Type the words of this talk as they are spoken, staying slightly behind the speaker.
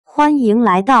欢迎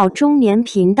来到中年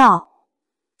频道，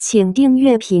请订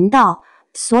阅频道，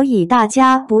所以大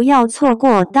家不要错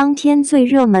过当天最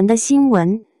热门的新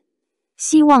闻。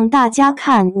希望大家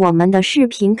看我们的视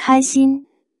频开心。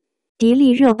迪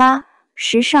丽热巴，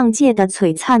时尚界的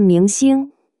璀璨明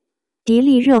星。迪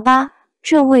丽热巴，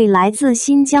这位来自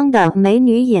新疆的美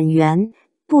女演员，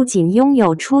不仅拥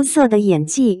有出色的演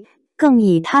技，更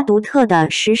以她独特的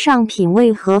时尚品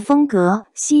味和风格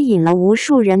吸引了无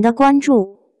数人的关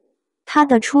注。她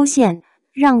的出现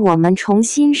让我们重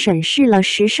新审视了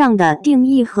时尚的定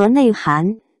义和内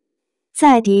涵。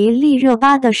在迪丽热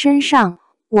巴的身上，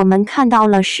我们看到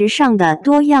了时尚的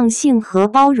多样性和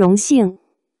包容性。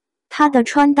她的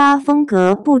穿搭风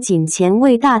格不仅前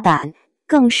卫大胆，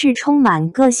更是充满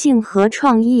个性和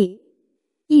创意。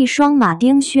一双马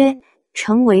丁靴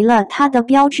成为了她的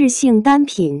标志性单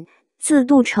品，自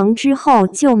镀成之后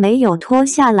就没有脱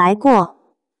下来过。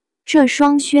这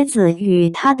双靴子与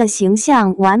她的形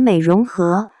象完美融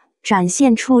合，展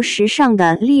现出时尚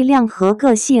的力量和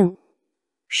个性。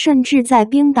甚至在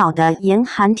冰岛的严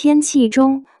寒天气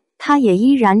中，她也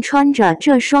依然穿着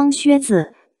这双靴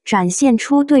子，展现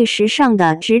出对时尚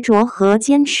的执着和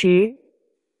坚持。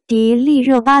迪丽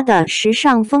热巴的时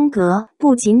尚风格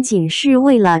不仅仅是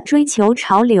为了追求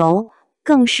潮流，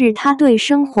更是她对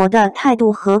生活的态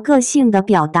度和个性的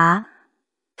表达。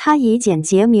她以简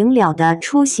洁明了的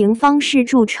出行方式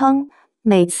著称，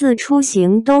每次出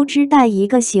行都只带一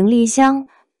个行李箱，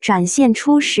展现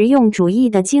出实用主义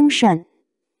的精神。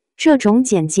这种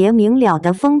简洁明了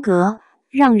的风格，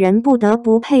让人不得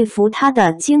不佩服她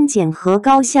的精简和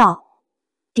高效。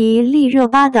迪丽热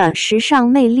巴的时尚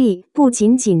魅力不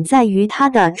仅仅在于她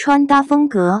的穿搭风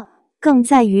格，更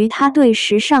在于她对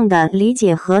时尚的理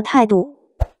解和态度。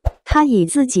她以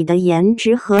自己的颜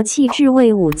值和气质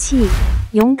为武器，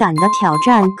勇敢地挑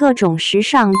战各种时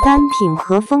尚单品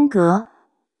和风格。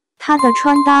她的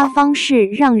穿搭方式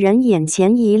让人眼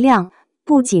前一亮，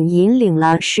不仅引领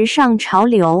了时尚潮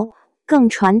流，更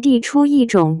传递出一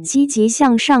种积极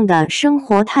向上的生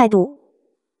活态度。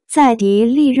在迪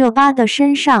丽热巴的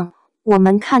身上，我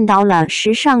们看到了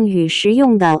时尚与实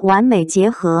用的完美结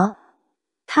合。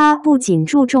她不仅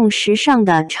注重时尚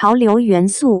的潮流元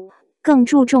素，更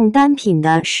注重单品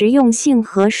的实用性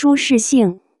和舒适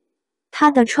性。她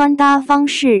的穿搭方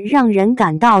式让人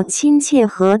感到亲切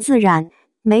和自然，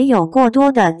没有过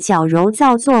多的矫揉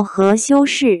造作和修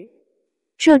饰。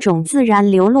这种自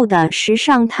然流露的时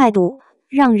尚态度，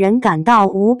让人感到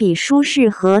无比舒适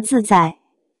和自在。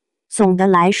总的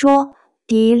来说，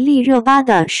迪丽热巴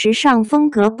的时尚风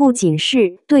格不仅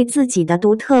是对自己的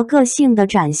独特个性的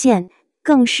展现，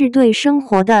更是对生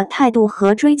活的态度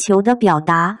和追求的表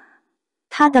达。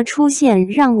她的出现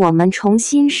让我们重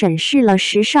新审视了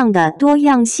时尚的多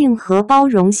样性和包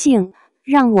容性，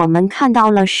让我们看到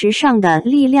了时尚的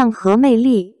力量和魅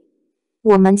力。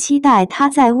我们期待她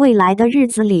在未来的日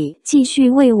子里继续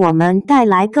为我们带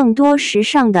来更多时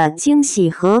尚的惊喜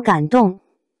和感动。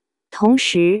同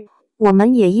时，我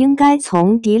们也应该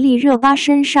从迪丽热巴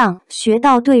身上学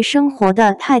到对生活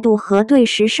的态度和对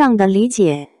时尚的理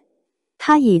解。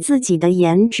她以自己的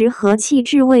颜值和气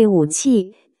质为武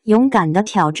器，勇敢地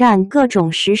挑战各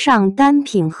种时尚单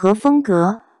品和风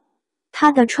格。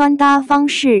她的穿搭方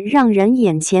式让人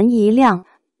眼前一亮，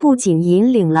不仅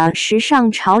引领了时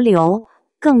尚潮流，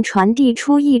更传递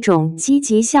出一种积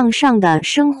极向上的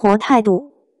生活态度。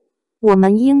我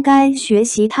们应该学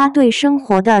习她对生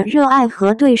活的热爱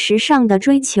和对时尚的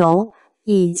追求，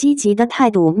以积极的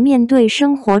态度面对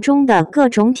生活中的各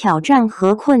种挑战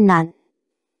和困难。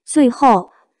最后，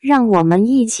让我们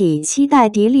一起期待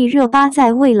迪丽热巴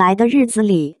在未来的日子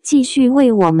里继续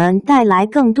为我们带来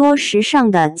更多时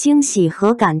尚的惊喜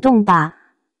和感动吧。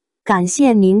感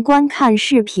谢您观看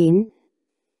视频。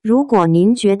如果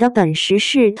您觉得本时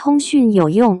事通讯有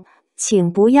用，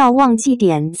请不要忘记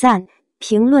点赞、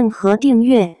评论和订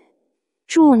阅。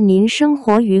祝您生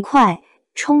活愉快，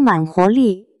充满活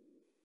力。